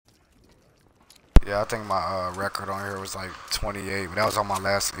Yeah, I think my record on here was like 28, but that was on my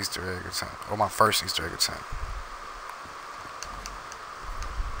last Easter egg attempt, or my first Easter egg attempt.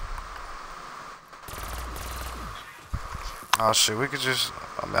 Oh shit, we could just,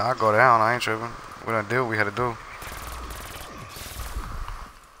 I mean, I'll go down, I ain't tripping. We done did what we had to do.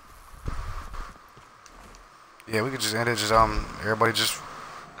 Yeah, we could just end it, just, everybody just.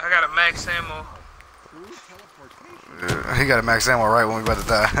 I got a max ammo. He got a max ammo right when we about to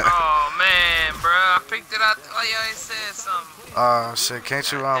die. Oh man, bro, I picked it out. Oh, y'all ain't said something. Shit,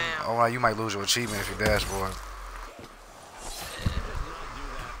 can't you, God oh, well, you might lose your achievement if you dashboard.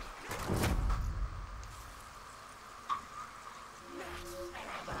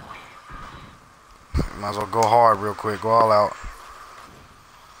 Might as well go hard real quick, go all out.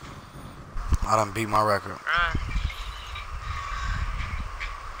 I done beat my record. Right.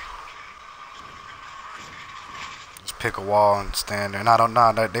 Just pick a wall and stand there. Nah,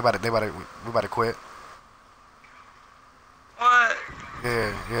 we about to quit. What?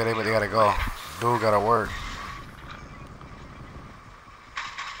 Yeah, they gotta go. Dude gotta work.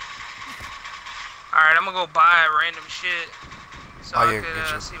 Alright, I'm gonna go buy random shit. So Oh, I yeah,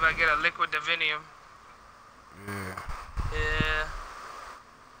 could see if I get a liquid divinium. Yeah. Yeah.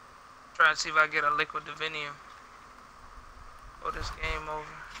 Try and see if I get a liquid divinium. Oh, this game over.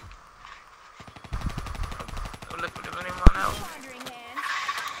 No liquid divinium on that one.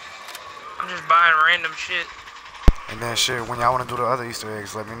 I'm just buying random shit. And then shit, when y'all wanna do the other Easter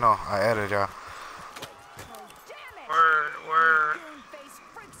eggs, let me know. I added y'all. Word.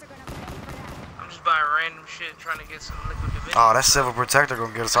 I'm just buying random shit, trying to get some liquid divinium. Oh, that Civil Protector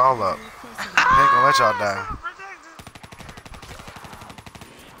gonna get us all up. He ain't gonna let y'all die.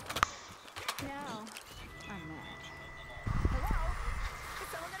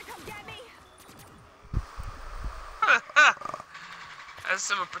 That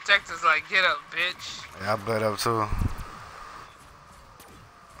Civil Protector's like, get up, bitch. Yeah, I bled up too.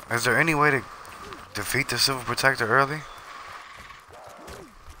 Is there any way to defeat the Civil Protector early?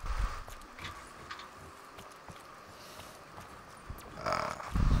 Yeah,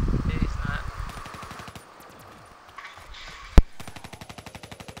 he's not.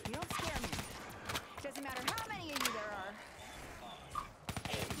 You don't scare me. Doesn't matter how many of you there are.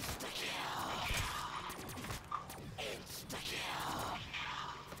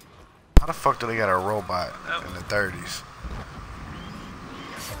 How the fuck do they got a robot in the 30s?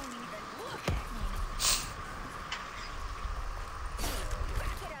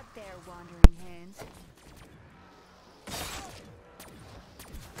 Get up there, wandering hands.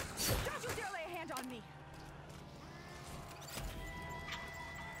 Don't you dare lay a hand on me!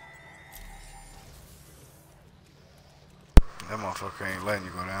 That motherfucker ain't letting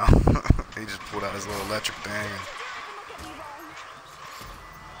you go down. He just pulled out his little electric thing.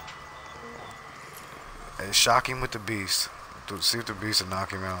 Hey, shock him with the beast. See if the beast will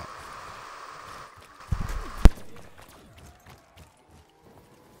knock him out.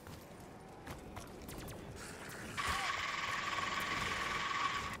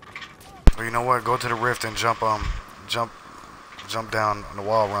 Well, you know what? Go to the rift and jump down on the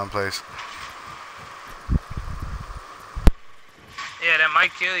wall run place. Yeah, that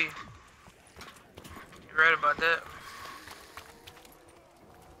might kill you. You're right about that.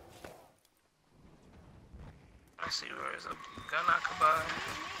 Let's see, where's a gun I could buy?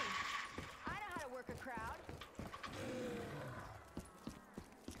 I know how to work a crowd.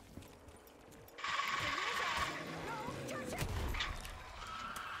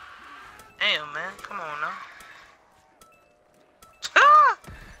 Damn, man, come on now. Ah!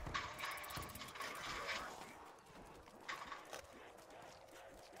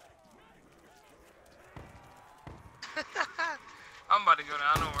 I'm about to go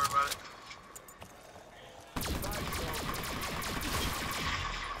down, don't worry about it.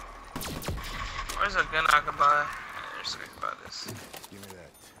 Where's a gun I can buy? Let's think about this. Give me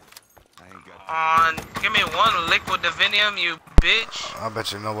that. I ain't got Give me one liquid divinium, you bitch. I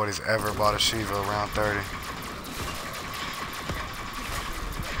bet you nobody's ever bought a Shiva around 30.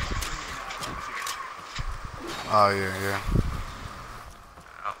 Oh, yeah.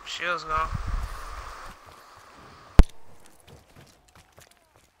 Oh, shield's gone.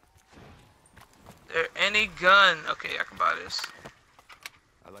 There any gun? Okay, I can buy this.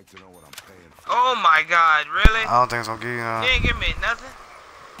 I'd like to know what I'm paying for. Oh my god, really? I don't think it's gonna give you You ain't give me nothing?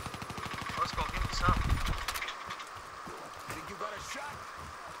 Oh, it's gonna give me something. Think you got a shot?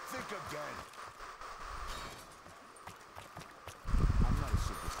 Think again. I'm not a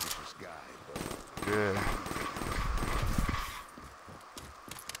superstitious guy, but Yeah.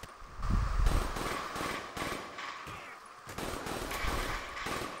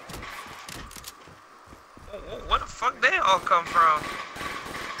 fuck they all come from?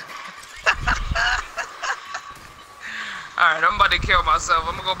 Alright, I'm about to kill myself.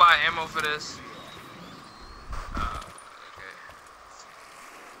 I'm gonna go buy ammo for this. Okay.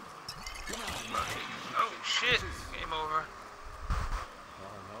 Oh shit. Game over.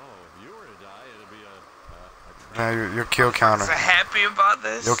 Yeah, your kill counter. I'm so happy about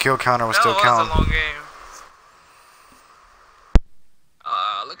this. Your kill counter was still counting. That was a long game.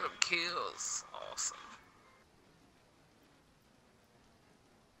 Look at them kills. Awesome.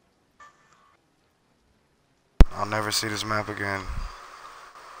 I'll never see this map again.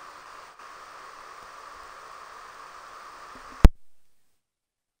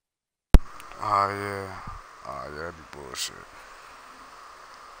 Oh yeah. Oh yeah, that'd be bullshit.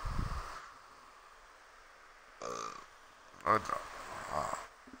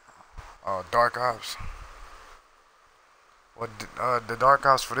 Dark Ops. What the Dark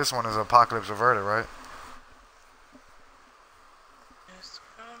Ops for this one is Apocalypse Averted, right?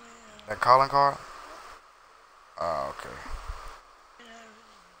 That calling card? Oh, okay.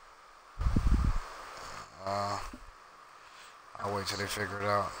 I'll wait till they figure it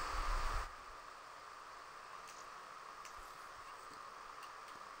out.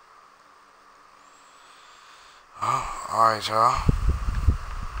 Alright, y'all.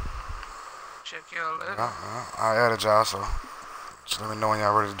 Check y'all later. I added y'all, so just let me know when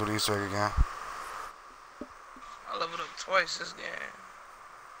y'all ready to do the Easter egg again. I leveled up twice this game.